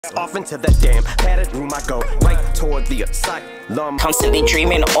Off into the damn padded room I go, right toward the asylum. Constantly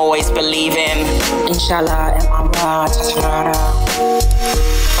dreaming, always believing. Inshallah, in my world.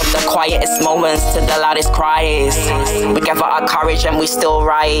 From the quietest moments to the loudest cries, we gather our courage and we still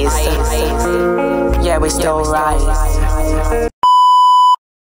rise. Yeah, we still rise.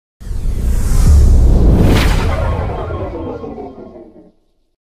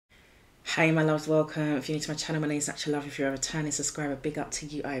 Hey my loves, welcome. If you're new to my channel, my name is Natural Luv. If you're a returning subscriber, big up to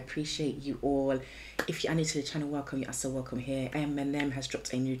you. I appreciate you all. If you're new to the channel, welcome. You are so welcome here. Eminem has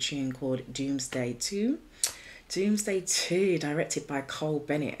dropped a new tune called Doomsday 2. Doomsday 2, directed by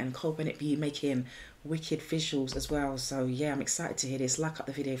Bennett, and Bennett be making wicked visuals as well. So yeah, I'm excited to hear this. Like up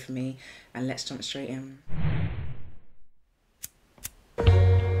the video for me and let's jump straight in.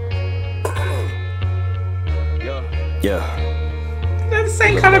 Yeah. They're the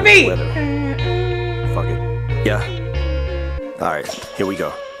same kind of beat. Fuck it. Yeah. Alright, here we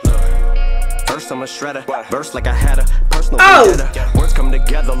go. First I'm a shredder, verse like I had a personal vendetta. Words come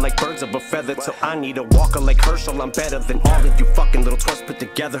together like birds of a feather. So I need a walker like Herschel. I'm better than all of you fucking little twerps put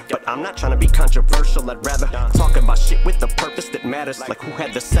together. But I'm not trying to be controversial. I'd rather talk about shit with the purpose that matters. Like who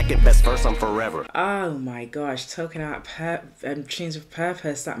had the second best verse on Forever. Oh my gosh, talking about tunes with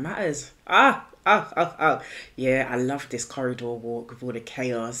purpose that matters. Yeah, I love this corridor walk with all the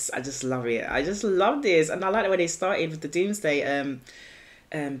chaos. I just love it. I just love this, and I like the way they started with the Doomsday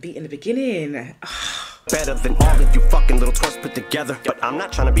beat in the beginning. Better than all of you fucking little twerps put together. But I'm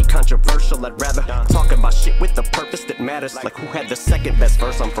not trying to be controversial. I'd rather talk about shit with the purpose that matters. Like who had the second best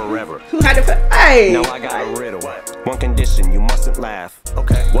verse on Forever. Who had the hey? Now I got a riddle. One condition, you mustn't laugh.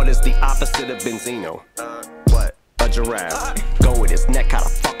 Okay. What is the opposite of Benzino? What? A giraffe. Go with his neck, how the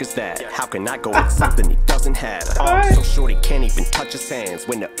fuck is that? How can I go with something he doesn't have? Arms so short he can't even touch his hands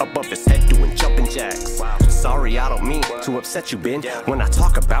when they're above his head doing jumping jacks. Sorry, I don't mean to upset you, Ben. When I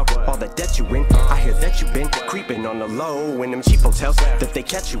talk about all the debt you in, I hear that you've been creeping on the low in them cheap hotels that they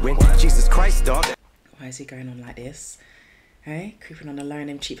catch you in. Jesus Christ, dog. Why is he going on like this? Hey, creeping on the low in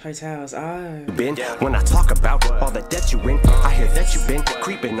them cheap hotels. Oh. Ben, when I talk about all the debt you in, I hear that you've been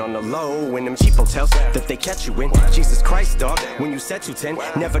creeping on the low in them cheap hotels that they catch you in. Jesus Christ, dog, when you said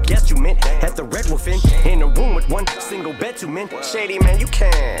 210, never guessed you meant at the Red Wolf Inn, in a room with one single bed, 2 men. Shady man, you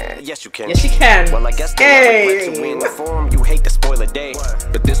can. Yes, you can. Yes, you can. Well, I guess they to win the form. You hate to spoil a day,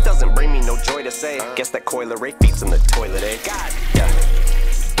 but this doesn't bring me no joy to say. Guess that coiler rate feeds in the toilet, eh? God, yeah.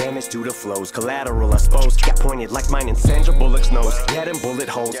 Damage due to flows, collateral I suppose. Got pointed like mine in Sandra Bullock's nose. Head and bullet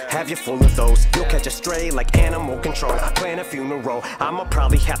holes, have you full of those. You'll catch a stray like animal control. Plan a funeral, I'ma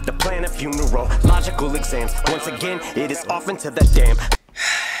probably have to plan a funeral. Logical exams, once again, it is off into the damn.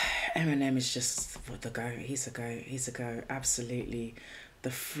 Eminem is just what the go. He's a go. He's a go. Absolutely. The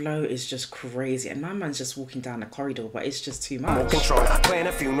flow is just crazy, and my man's just walking down the corridor, but it's just too much. Control, plan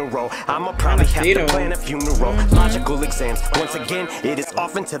a funeral. I'ma probably have to plan a funeral. Logical exams, once again, it is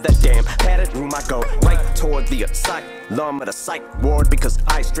off into the damn padded room I go, right toward the asylum of the psych ward, because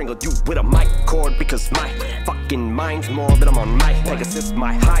I strangled you with a mic cord, because my fucking mind's more than I'm on my Pegasus,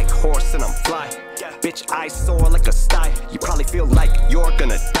 my high horse, and I'm fly. Bitch, I soar like a sty. You probably feel like you're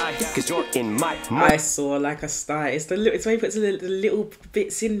gonna die, cause you're in my I soar like a sty. It's the little, it's where he puts the little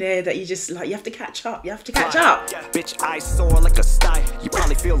bits in there that you just like, you have to catch up. You have to catch up. Bitch, I soar like a sty. You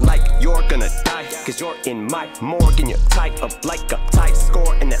probably feel like you're gonna die, cause you're in my morgue and you're tied up like a tight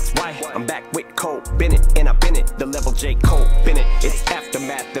score. And that's why I'm back with Bennett, and I've been it, the level J. Bennett. It's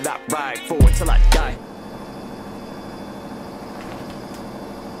aftermath that I ride for till I die.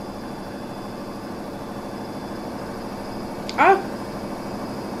 Oh.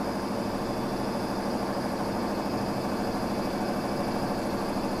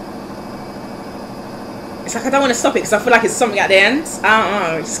 It's like I don't want to stop it because I feel like it's something at the end. I don't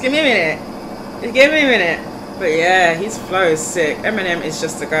know. Just give me a minute. Just give me a minute. But yeah, his flow is sick. Eminem is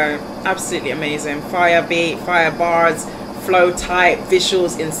just a go. Absolutely amazing. Fire beat, fire bars, flow tight,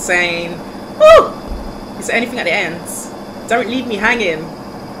 visuals insane. Woo! Is there anything at the end? Don't leave me hanging.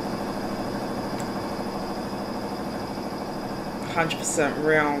 100%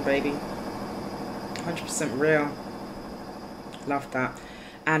 real, baby. 100% real. Love that.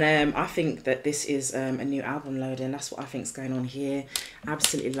 And I think that this is a new album loading. That's what I think is going on here.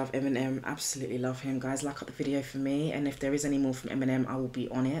 Absolutely love Eminem. Absolutely love him, guys. Like up the video for me. And if there is any more from Eminem, I will be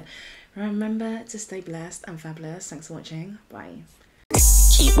on it. Remember to stay blessed and fabulous. Thanks for watching. Bye.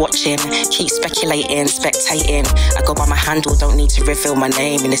 keep watching, keep speculating, spectating. I go by my handle, don't need to reveal my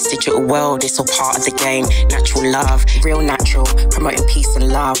name. In this digital world, it's all part of the game. Natural love, real natural, promoting peace and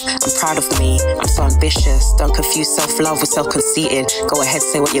love. I'm proud of me, I'm so ambitious. Don't confuse self-love with self-conceited. Go ahead,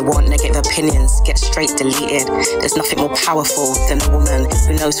 say what you want, negative opinions get straight deleted. There's nothing more powerful than a woman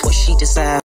who knows what she deserves.